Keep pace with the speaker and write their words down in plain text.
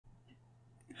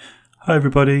Hi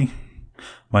everybody,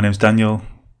 my name's Daniel.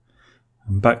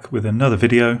 I'm back with another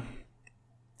video.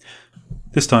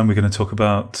 This time we're going to talk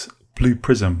about Blue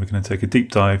Prism. We're going to take a deep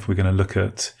dive. We're going to look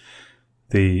at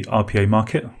the RPA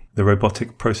market, the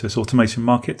Robotic Process Automation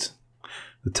market,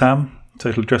 the TAM,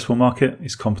 Total Addressable Market,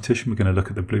 its competition. We're going to look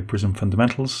at the Blue Prism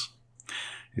fundamentals,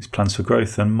 its plans for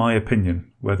growth, and my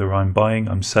opinion, whether I'm buying,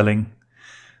 I'm selling,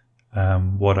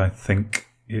 what I think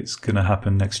it's going to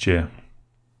happen next year.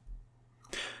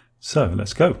 So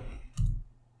let's go.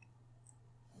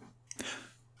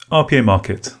 RPA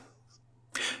market.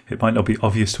 It might not be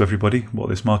obvious to everybody what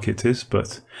this market is,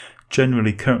 but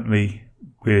generally currently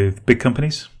with big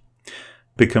companies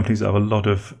that have a lot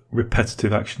of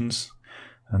repetitive actions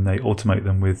and they automate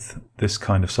them with this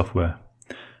kind of software.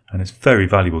 And it's very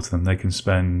valuable to them. They can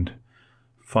spend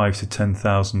 £5,000 to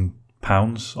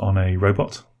 £10,000 on a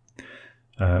robot,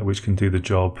 which can do the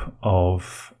job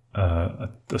of a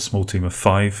small team of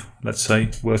 5, let's say,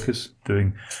 workers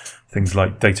doing things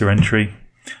like data entry,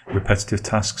 repetitive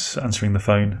tasks, answering the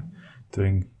phone,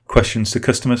 doing questions to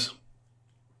customers.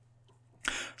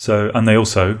 So, and they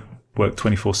also work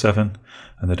 24/7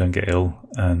 and they don't get ill,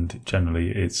 and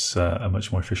generally it's a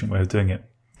much more efficient way of doing it.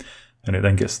 And it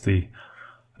then gets the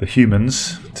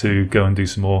humans to go and do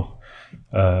some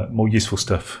more useful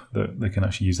stuff that they can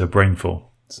actually use their brain for.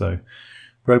 So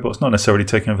robots not necessarily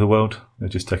taking over the world, they're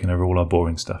just taking over all our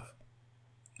boring stuff,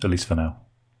 at least for now.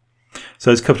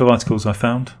 So there's a couple of articles I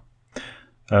found.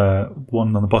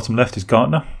 One on the bottom left is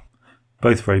Gartner,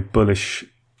 both very bullish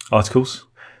articles.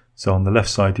 So on the left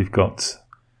side you've got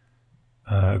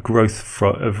growth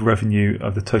of revenue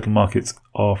of the total markets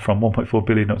are from 1.4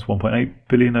 billion up to 1.8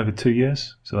 billion over 2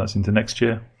 years, so that's into next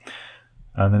year.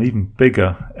 And an even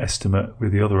bigger estimate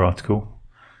with the other article.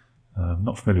 I'm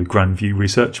not familiar with Grand View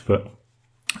Research, but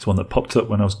it's one that popped up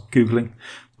when I was Googling.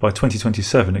 By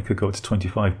 2027 it could go up to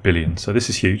 25 billion. So this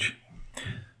is huge.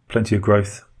 Plenty of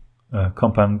growth.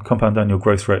 Compound annual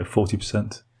growth rate of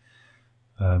 40%.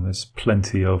 There's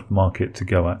plenty of market to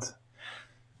go at.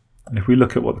 And if we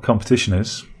look at what the competition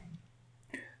is,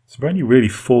 there are only really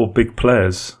 4 big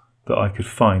players that I could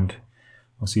find.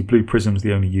 Obviously Blue Prism's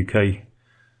the only UK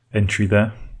entry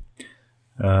there.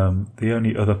 The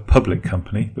only other public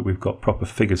company that we've got proper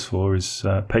figures for is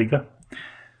Pega.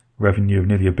 Revenue of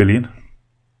nearly £1 billion.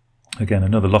 Again,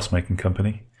 another loss-making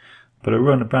company, but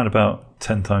around about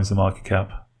 10 times the market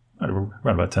cap, around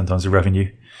about 10 times the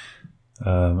revenue,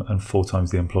 and 4 times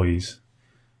the employees.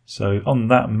 So on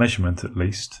that measurement at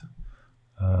least,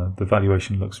 the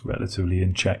valuation looks relatively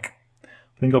in check.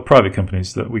 Then you've got private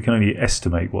companies that we can only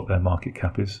estimate what their market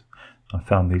cap is. I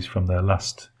found these from their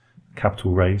last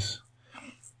capital raise.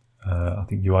 I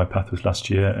think UiPath was last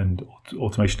year and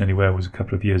Automation Anywhere was a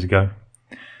couple of years ago.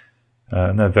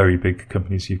 And they're very big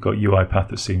companies. You've got UiPath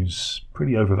that seems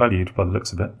pretty overvalued by the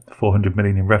looks of it. 400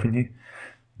 million in revenue,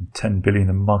 10 billion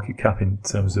in market cap in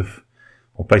terms of,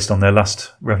 or based on their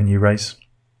last revenue raise.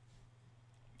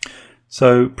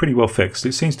 So pretty well fixed.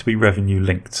 It seems to be revenue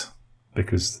linked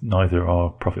because neither are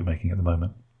profit making at the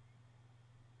moment.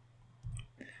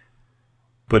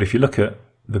 But if you look at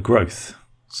the growth,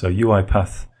 so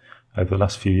UiPath over the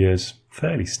last few years,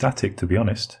 fairly static to be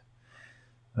honest.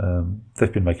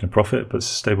 They've been making a profit, but it's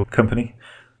a stable company.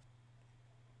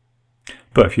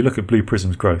 But if you look at Blue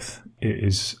Prism's growth, it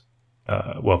is,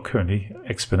 currently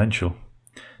exponential.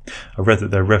 I read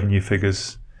that their revenue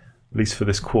figures, at least for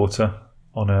this quarter,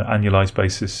 on an annualized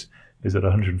basis, is at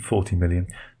 140 million.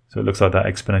 So it looks like that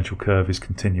exponential curve is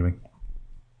continuing.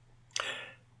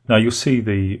 Now you'll see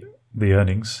the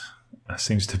earnings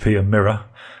seems to be a mirror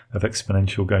of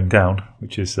exponential going down,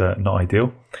 which is not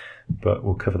ideal, but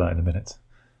we'll cover that in a minute.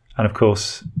 And of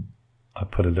course, I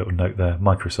put a little note there,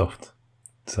 Microsoft.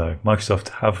 So Microsoft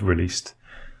have released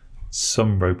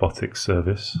some robotic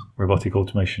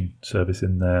automation service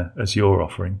in their Azure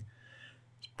offering.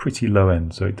 It's pretty low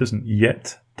end, so it doesn't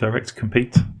yet direct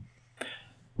compete.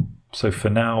 So for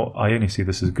now, I only see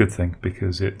this as a good thing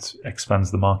because it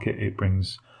expands the market, it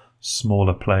brings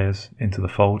smaller players into the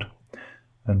fold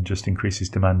and just increases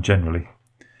demand generally.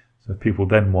 So if people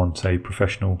then want a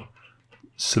professional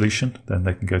solution, then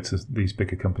they can go to these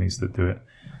bigger companies that do it,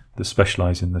 that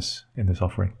specialize in this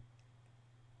offering.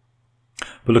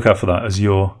 But look out for that.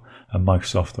 Azure and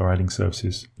Microsoft are adding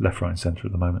services left, right and center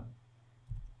at the moment.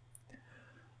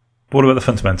 But what about the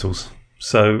fundamentals?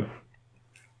 So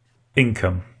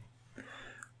income,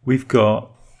 we've got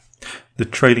the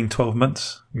trailing 12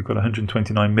 months, we've got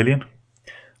 129 million,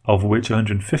 of which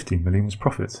 115 million was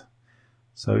profit.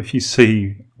 So if you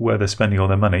see where they're spending all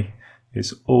their money,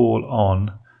 it's all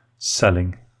on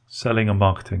selling and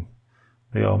marketing.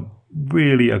 They are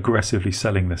really aggressively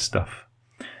selling this stuff.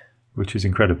 which is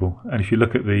incredible. And if you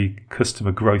look at the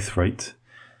customer growth rate,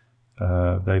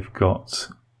 we've got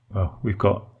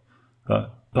the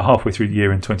halfway through the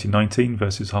year in 2019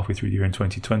 versus halfway through the year in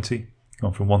 2020,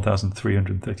 gone from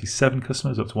 1,337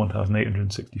 customers up to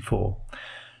 1,864.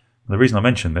 And the reason I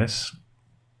mention this,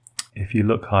 if you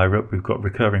look higher up, we've got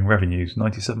recurring revenues,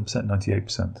 97%,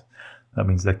 98%. That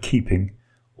means they're keeping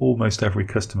almost every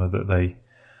customer that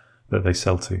they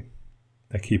sell to.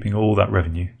 They're keeping all that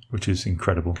revenue, which is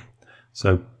incredible.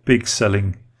 So big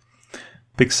selling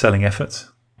effort,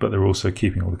 but they're also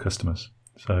keeping all the customers.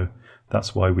 So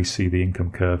that's why we see the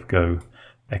income curve go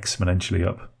exponentially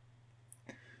up.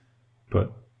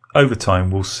 But over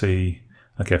time, we'll see,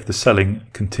 okay, if the selling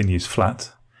continues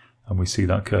flat and we see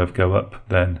that curve go up,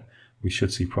 then we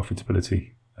should see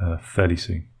profitability fairly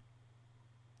soon.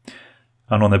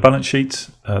 And on their balance sheet,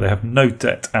 they have no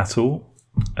debt at all,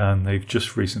 and they've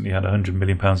just recently had £100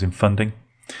 million in funding,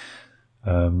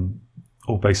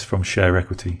 all based from share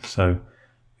equity. So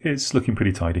it's looking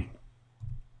pretty tidy.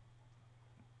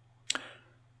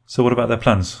 So what about their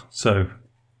plans? So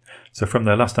from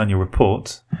their last annual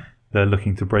report, they're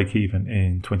looking to break even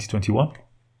in 2021.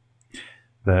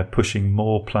 They're pushing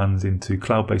more plans into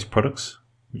cloud-based products,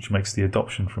 which makes the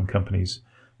adoption from companies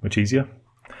much easier.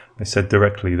 They said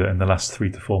directly that in the last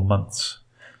 3 to 4 months,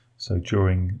 so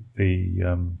during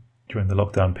the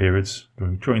lockdown periods,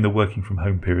 during the working from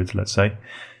home periods, let's say,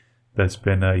 there's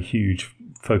been a huge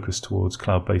focus towards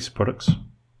cloud-based products.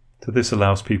 So this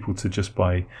allows people to just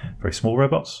buy very small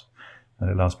robots, and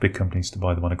it allows big companies to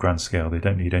buy them on a grand scale. They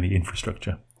don't need any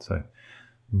infrastructure, so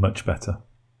much better.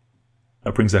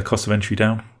 That brings their cost of entry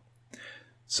down.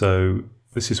 So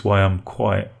this is why I'm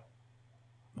quite,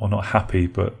 well, not happy,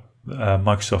 but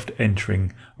Microsoft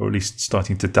entering, or at least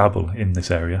starting to dabble in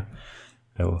this area.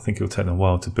 I think it'll take them a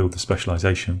while to build the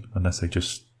specialization, unless they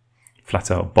just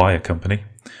flat out buy a company,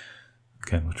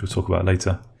 again, which we'll talk about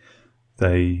later.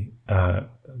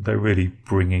 They're really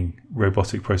bringing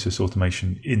robotic process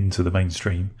automation into the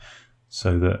mainstream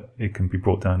so that it can be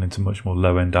brought down into much more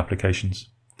low-end applications.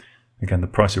 Again, the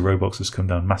price of robots has come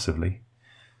down massively.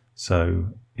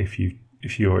 So if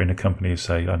you're in a company of,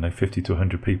 say, I don't know, 50 to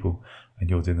 100 people, and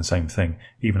you're doing the same thing,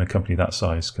 even a company that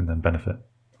size can then benefit.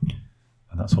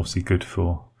 And that's obviously good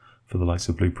for the likes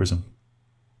of Blue Prism.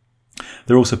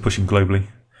 They're also pushing globally.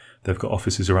 They've got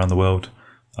offices around the world.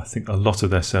 I think a lot of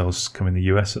their sales come in the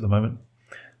US at the moment.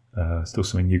 Still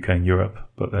some in UK and Europe,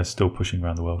 but they're still pushing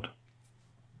around the world.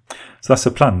 So that's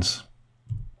the plans.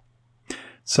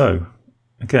 So,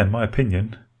 again, my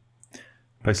opinion,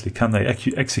 basically, can they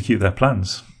execute their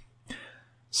plans?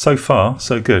 So far,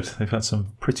 so good. They've had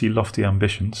some pretty lofty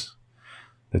ambitions.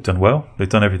 They've done well. They've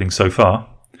done everything so far.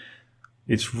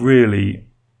 It's really,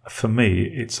 for me,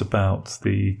 it's about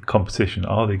the competition.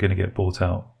 Are they going to get bought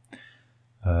out?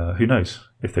 Who knows?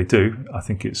 If they do, I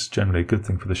think it's generally a good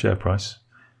thing for the share price,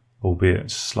 albeit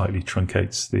it slightly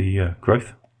truncates the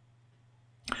growth.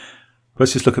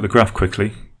 Let's just look at the graph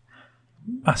quickly.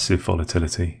 Massive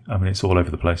volatility. I mean, it's all over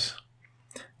the place.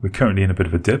 We're currently in a bit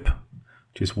of a dip,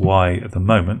 which is why at the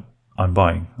moment I'm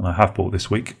buying, and I have bought this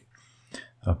week.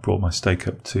 I've brought my stake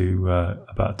up to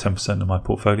about 10% of my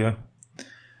portfolio,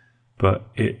 but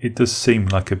it does seem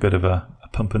like a bit of a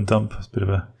pump and dump. It's a bit of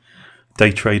a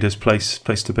day trader's place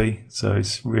to be. So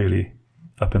it's really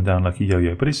up and down like a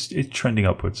yo-yo, but it's trending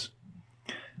upwards.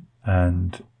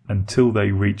 And until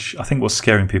they reach, I think what's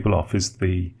scaring people off is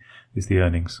the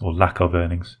earnings, or lack of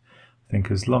earnings. I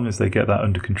think as long as they get that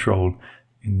under control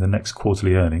in the next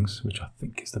quarterly earnings, which I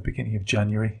think is the beginning of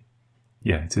January.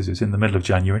 Yeah, it is. It's in the middle of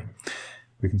January.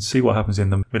 We can see what happens in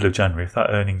the middle of January. If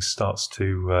that earnings starts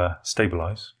to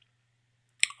stabilize,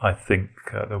 I think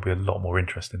there'll be a lot more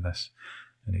interest in this,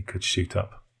 and it could shoot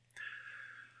up.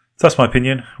 So that's my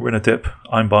opinion. We're in a dip.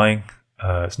 I'm buying.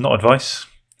 It's not advice,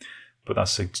 but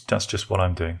that's just what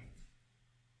I'm doing.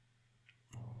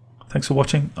 Thanks for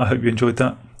watching. I hope you enjoyed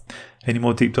that. Any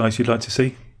more deep dives you'd like to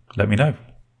see, let me know.